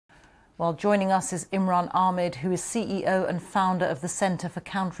Well, joining us is Imran Ahmed, who is CEO and founder of the Centre for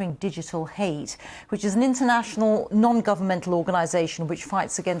Countering Digital Hate, which is an international non-governmental organisation which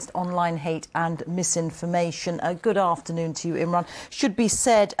fights against online hate and misinformation. Good afternoon to you, Imran. Should be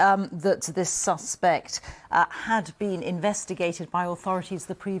said that this suspect had been investigated by authorities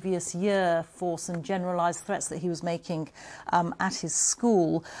the previous year for some generalised threats that he was making at his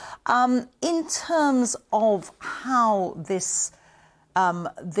school. In terms of how this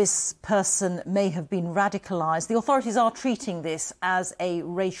person may have been radicalised, the authorities are treating this as a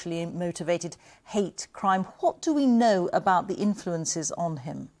racially motivated hate crime. What do we know about the influences on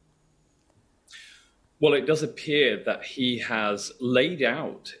him? Well, it does appear that he has laid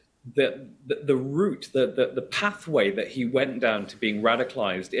out the route, the pathway that he went down to being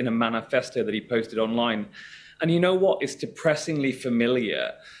radicalised in a manifesto that he posted online. And you know what? It's depressingly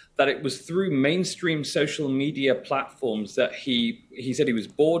familiar that it was through mainstream social media platforms that he said he was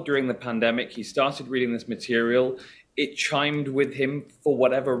bored during the pandemic. He started reading this material. It chimed with him for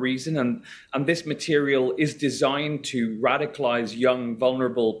whatever reason. And this material is designed to radicalize young,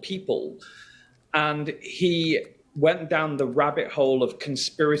 vulnerable people. And he went down the rabbit hole of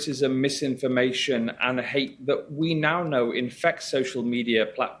conspiracism, misinformation, and hate that we now know infects social media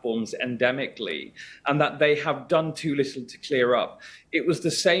platforms endemically, and that they have done too little to clear up. It was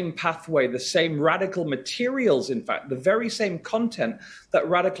the same pathway, the same radical materials, in fact, the very same content that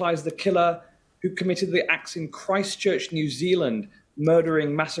radicalized the killer who committed the acts in Christchurch, New Zealand,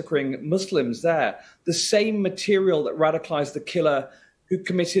 murdering, massacring Muslims there. The same material that radicalized the killer who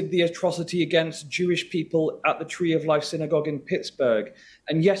committed the atrocity against Jewish people at the Tree of Life Synagogue in Pittsburgh.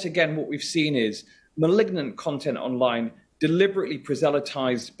 And yet again, what we've seen is malignant content online deliberately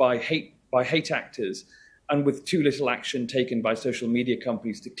proselytized by hate actors, and with too little action taken by social media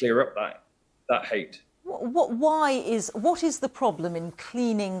companies to clear up that hate. What is the problem in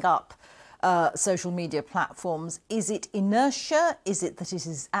cleaning up social media platforms? Is it inertia? Is it that it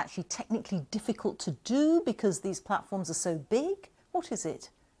is actually technically difficult to do because these platforms are so big? What is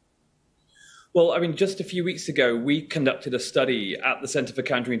it? Well, I mean, just a few weeks ago, we conducted a study at the Centre for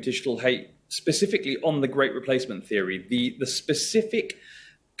Countering Digital Hate, specifically on the Great Replacement theory, the specific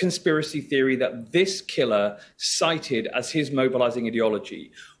conspiracy theory that this killer cited as his mobilizing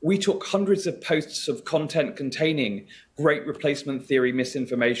ideology. We took hundreds of posts of content containing Great Replacement theory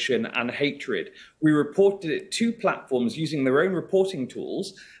misinformation and hatred. We reported it to platforms using their own reporting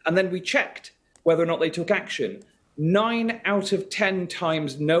tools, and then we checked whether or not they took action. 9 out of 10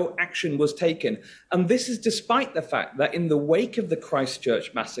 times no action was taken. And this is despite the fact that in the wake of the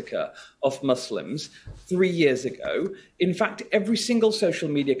Christchurch massacre of Muslims 3 years ago, in fact, every single social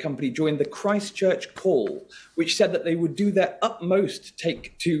media company joined the Christchurch call, which said that they would do their utmost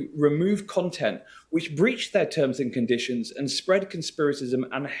to remove content which breached their terms and conditions and spread conspiracism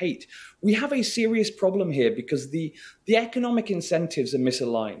and hate. We have a serious problem here because the economic incentives are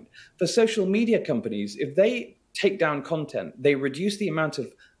misaligned. For social media companies, if they take down content, they reduce the amount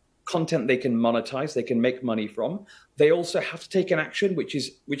of content they can monetize, they can make money from. They also have to take an action, which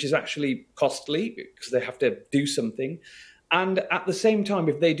is actually costly because they have to do something. And at the same time,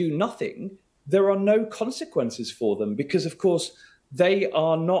 if they do nothing, there are no consequences for them because, of course, they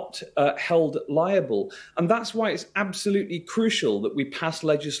are not held liable. And that's why it's absolutely crucial that we pass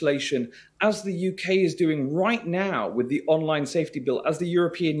legislation, as the UK is doing right now with the Online Safety Bill, as the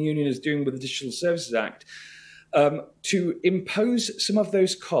European Union is doing with the Digital Services Act, to impose some of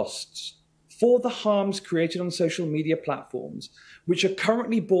those costs for the harms created on social media platforms, which are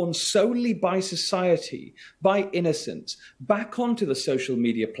currently borne solely by society, by innocents, back onto the social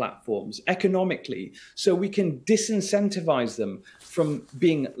media platforms economically, so we can disincentivize them from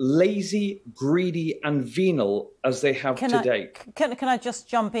being lazy, greedy and venal as they have to date. Can I just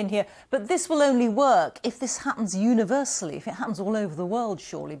jump in here? But this will only work if this happens universally, if it happens all over the world,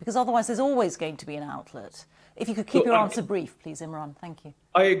 surely, because otherwise there's always going to be an outlet. If you could keep your answer brief, please, Imran. Thank you.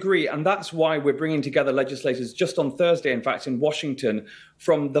 I agree. And that's why we're bringing together legislators just on Thursday, in fact, in Washington,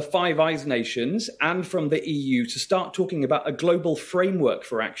 from the Five Eyes nations and from the EU to start talking about a global framework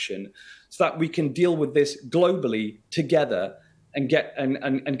for action so that we can deal with this globally together and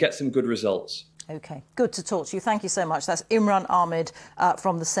get some good results. OK, good to talk to you. Thank you so much. That's Imran Ahmed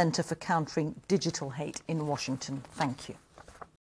from the Centre for Countering Digital Hate in Washington. Thank you.